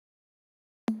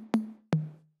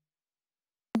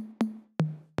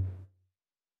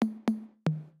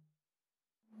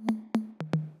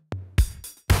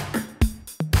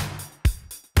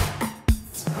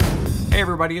Hey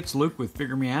everybody, it's Luke with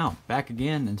Figure Me Out, back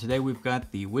again, and today we've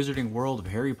got the Wizarding World of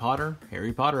Harry Potter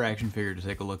action figure to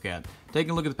take a look at.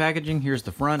 Taking a look at the packaging, here's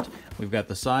the front. We've got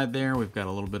the side there, we've got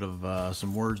a little bit of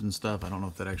some words and stuff. I don't know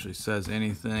if that actually says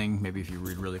anything, maybe if you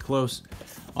read really close.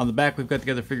 On the back, we've got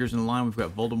the other figures in the line. We've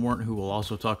got Voldemort, who we'll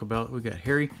also talk about. We've got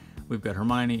Harry, we've got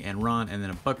Hermione and Ron, and then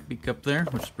a Buckbeak up there,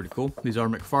 which is pretty cool. These are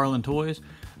McFarlane Toys.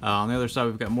 On the other side,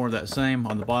 we've got more of that same.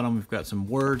 On the bottom, we've got some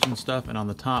words and stuff, and on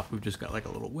the top, we've just got like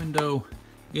a little window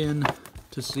in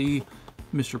to see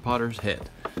Mr. Potter's head.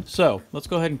 So let's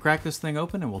go ahead and crack this thing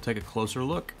open and we'll take a closer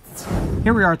look.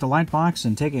 Here we are at the light box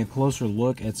and taking a closer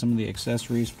look at some of the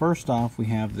accessories. First off, we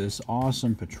have this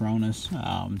awesome Patronus.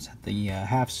 It's the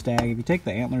half stag. If you take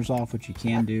the antlers off, which you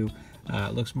can do,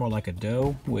 it looks more like a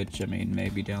doe, which, I mean,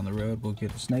 maybe down the road we'll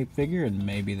get a Snape figure and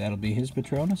maybe that'll be his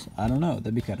Patronus. I don't know,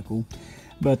 that'd be kind of cool.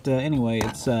 But anyway,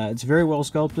 it's very well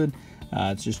sculpted.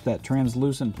 It's just that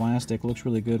translucent plastic. Looks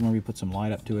really good whenever you put some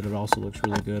light up to it. It also looks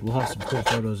really good. We'll have some cool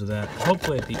photos of that,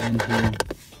 hopefully at the end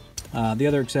here. The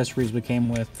other accessories we came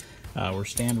with were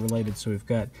stand related. So we've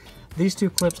got these two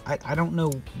clips. I don't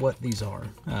know what these are.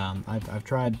 I've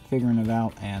tried figuring it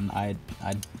out, and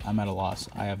I'm at a loss.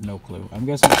 I have no clue. I'm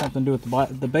guessing it's something to do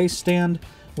with the base stand,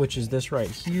 which is this right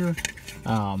here.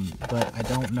 But I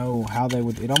don't know how they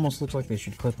would. It almost looks like they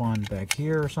should clip on back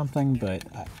here or something, but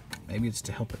maybe it's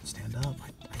to help it stand up.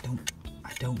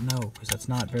 I don't know, because that's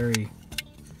not very,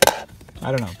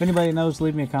 I don't know. If anybody knows,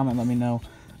 leave me a comment, let me know.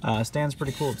 Stand's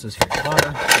pretty cool. It says Harry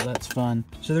Potter, so that's fun.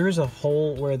 So there is a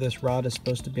hole where this rod is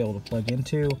supposed to be able to plug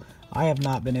into. I have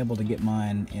not been able to get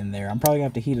mine in there. I'm probably gonna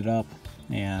have to heat it up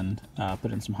and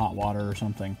put in some hot water or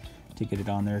something to get it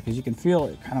on there, because you can feel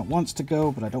it kind of wants to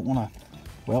go, but I don't want to.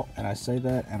 Well, and I say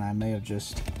that, and I may have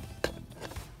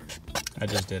I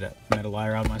just did it. I made a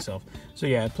liar out of myself. So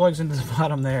yeah, it plugs into the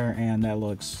bottom there, and that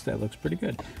looks pretty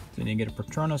good. Then you get a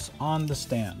Patronus on the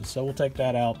stand. So we'll take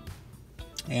that out.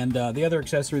 And the other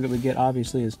accessory that we get,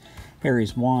 obviously, is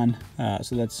Harry's wand.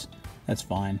 So that's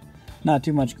fine. Not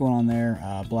too much going on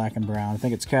there. Black and brown. I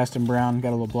think it's cast in brown. Got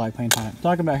a little black paint on it.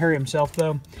 Talking about Harry himself,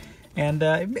 though, and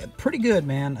pretty good,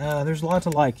 man. There's a lot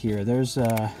to like here. There's,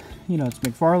 you know, it's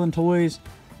McFarlane Toys.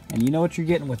 And you know what you're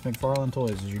getting with McFarlane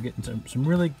Toys is you're getting some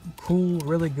really cool,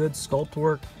 really good sculpt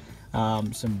work,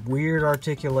 some weird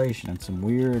articulation, and some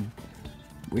weird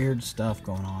stuff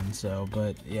going on. So,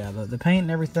 but yeah, the paint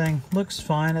and everything looks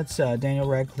fine. It's Daniel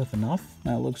Radcliffe enough.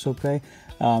 That looks okay.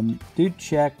 Do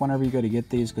check whenever you go to get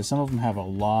these, because some of them have a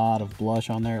lot of blush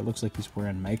on there. It looks like he's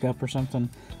wearing makeup or something.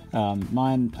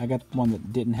 Mine, I got one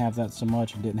that didn't have that so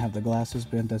much and didn't have the glasses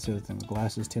bent. That's the other thing. The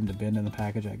glasses tend to bend in the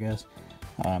package, I guess.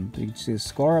 You can see the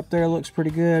scar up there looks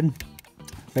pretty good.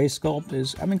 Face sculpt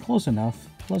is, I mean, close enough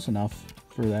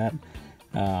for that.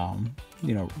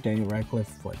 You know, Daniel Radcliffe,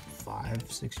 what,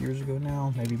 5-6 years ago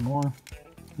now, maybe more.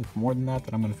 If more than that,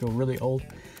 then I'm going to feel really old.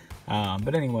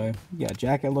 But anyway, yeah,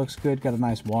 jacket looks good, got a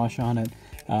nice wash on it.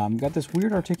 Got this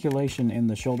weird articulation in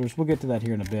the shoulders. We'll get to that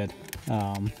here in a bit.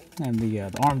 And the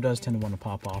arm does tend to want to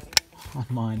pop off on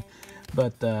mine.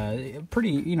 But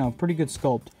pretty good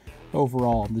sculpt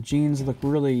overall. The jeans look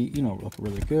really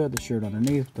good. The shirt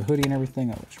underneath, the hoodie and everything,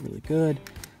 that looks really good.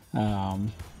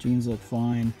 Jeans look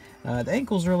fine. The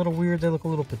ankles are a little weird. They look a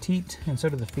little petite, and so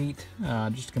do the feet,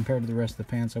 just compared to the rest of the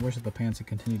pants. I wish that the pants had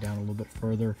continued down a little bit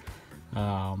further.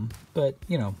 But,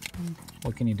 you know,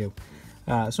 what can you do?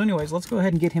 So anyways, let's go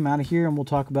ahead and get him out of here, and we'll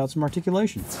talk about some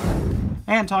articulation.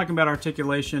 And talking about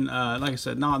articulation, like I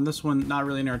said, no, on this one, not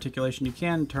really any articulation. You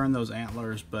can turn those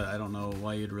antlers, but I don't know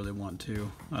why you'd really want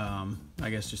to. I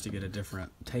guess just to get a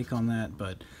different take on that,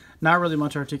 but not really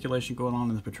much articulation going on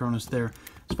in the Patronus there.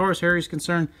 As far as Harry's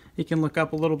concerned, he can look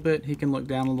up a little bit, he can look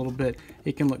down a little bit,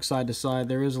 he can look side to side.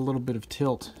 There is a little bit of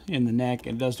tilt in the neck,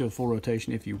 and it does do a full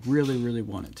rotation if you really, really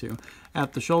want it to.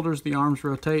 At the shoulders, the arms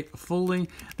rotate fully.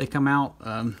 They come out,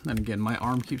 and again, my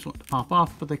arm keeps wanting to pop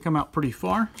off, but they come out pretty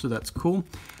far, so that's cool.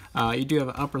 You do have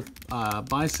an upper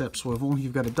bicep swivel.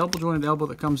 You've got a double jointed elbow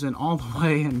that comes in all the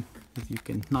way, and if you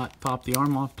can not pop the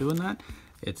arm off doing that,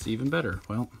 it's even better.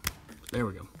 Well, there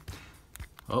we go.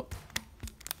 Oh,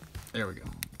 there we go.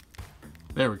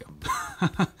 There we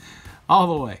go.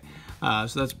 All the way.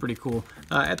 So that's pretty cool.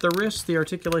 At the wrist, the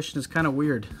articulation is kind of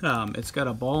weird. It's got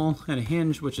a ball and a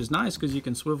hinge, which is nice because you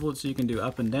can swivel it so you can do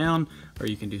up and down, or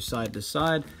you can do side to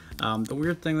side. The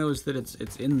weird thing though is that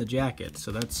it's in the jacket,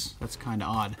 so that's kind of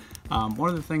odd.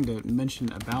 One other thing to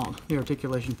mention about the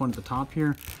articulation point at the top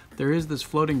here, there is this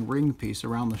floating ring piece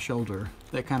around the shoulder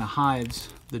that kind of hides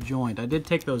the joint. I did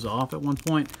take those off at one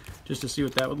point just to see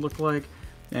what that would look like,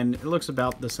 and it looks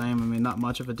about the same. I mean, not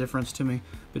much of a difference to me,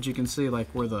 but you can see like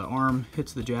where the arm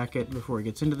hits the jacket before it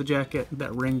gets into the jacket,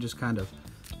 that ring just kind of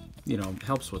you know,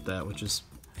 helps with that, which is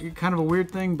kind of a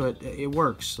weird thing, but it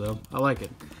works, so I like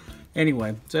it.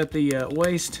 Anyway, it's at the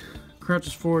waist,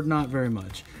 crunches forward, not very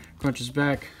much. Crunches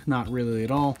back, not really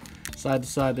at all. Side to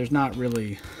side, there's not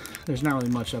really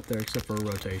much up there except for a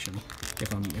rotation,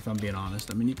 if I'm being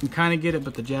honest. I mean, you can kind of get it,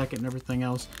 but the jacket and everything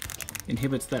else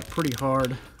inhibits that pretty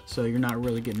hard, so you're not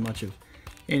really getting much of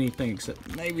anything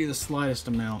except maybe the slightest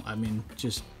amount. I mean,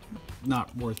 just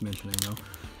not worth mentioning though.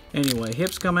 Anyway,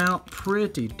 hips come out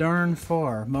pretty darn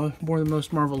far, more than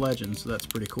most Marvel Legends, so that's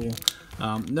pretty cool.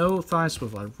 No thigh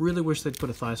swivel. I really wish they'd put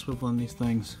a thigh swivel in these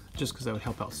things, just because that would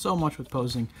help out so much with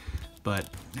posing, but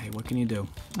hey, what can you do?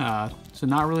 So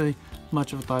not really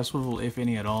much of a thigh swivel, if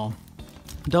any at all.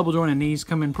 Double jointed knees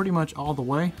come in pretty much all the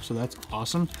way, so that's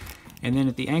awesome. And then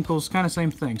at the ankles, kind of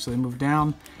same thing. So they move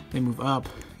down, they move up,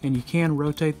 and you can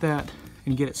rotate that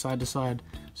and get it side to side,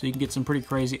 so you can get some pretty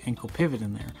crazy ankle pivot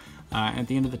in there. At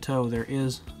the end of the toe, there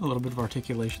is a little bit of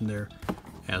articulation there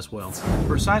as well.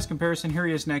 For size comparison, here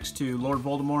he is next to Lord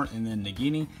Voldemort and then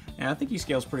Nagini, and I think he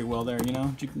scales pretty well there, you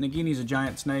know. Nagini's a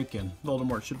giant snake, and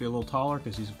Voldemort should be a little taller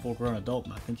because he's a full-grown adult,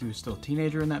 and I think he was still a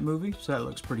teenager in that movie, so that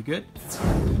looks pretty good.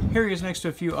 Here he is next to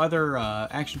a few other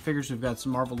action figures. We've got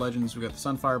some Marvel Legends. We've got the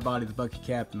Sunfire body, the Bucky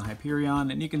cap, and the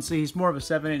Hyperion, and you can see he's more of a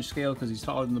 7-inch scale because he's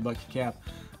taller than the Bucky cap,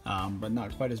 but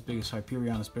not quite as big as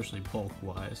Hyperion, especially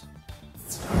bulk-wise.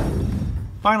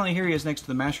 Finally, here he is next to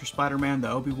the Master Spider-Man, the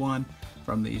Obi-Wan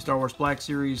from the Star Wars Black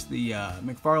Series, the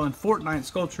McFarlane Fortnite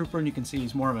Skull Trooper, and you can see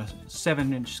he's more of a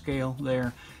 7-inch scale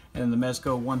there, and then the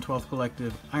Mezco 1/12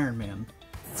 Collective Iron Man.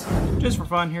 Just for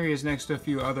fun, here he is next to a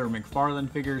few other McFarlane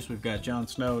figures. We've got Jon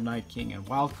Snow, Night King, and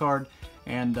Wildcard,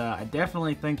 and I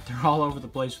definitely think they're all over the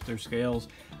place with their scales.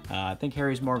 I think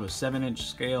Harry's more of a 7-inch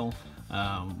scale,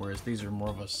 whereas these are more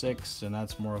of a 6, and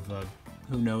that's more of a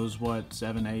who knows what,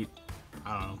 7, 8.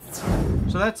 I don't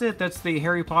know. So that's it. That's the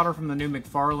Harry Potter from the new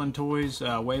McFarlane Toys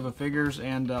wave of figures.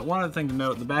 And one other thing to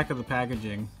note, the back of the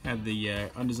packaging had the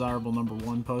undesirable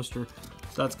 #1 poster.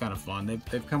 So that's kind of fun.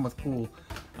 They've come with cool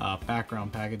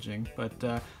background packaging.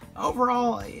 But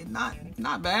overall,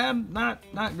 not bad,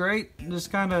 not great.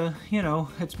 Just kind of, you know,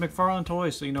 it's McFarlane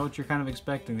Toys, so you know what you're kind of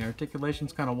expecting. The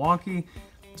articulation's kind of wonky.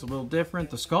 It's a little different.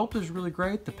 The sculpt is really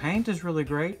great. The paint is really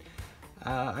great.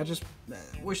 I just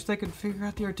wish they could figure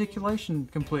out the articulation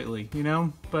completely, you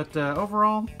know? But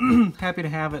overall, happy to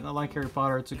have it. I like Harry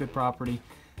Potter. It's a good property.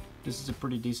 This is a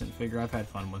pretty decent figure. I've had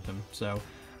fun with him, so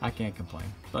I can't complain.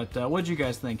 But what'd you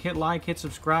guys think? Hit like, hit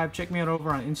subscribe. Check me out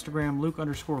over on Instagram,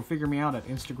 Luke_figuremeout at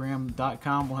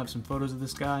Instagram.com. We'll have some photos of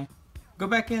this guy. Go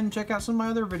back in and check out some of my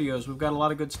other videos. We've got a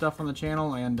lot of good stuff on the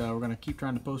channel, and we're going to keep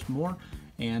trying to post more.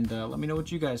 And let me know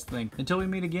what you guys think. Until we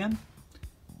meet again,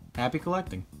 happy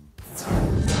collecting.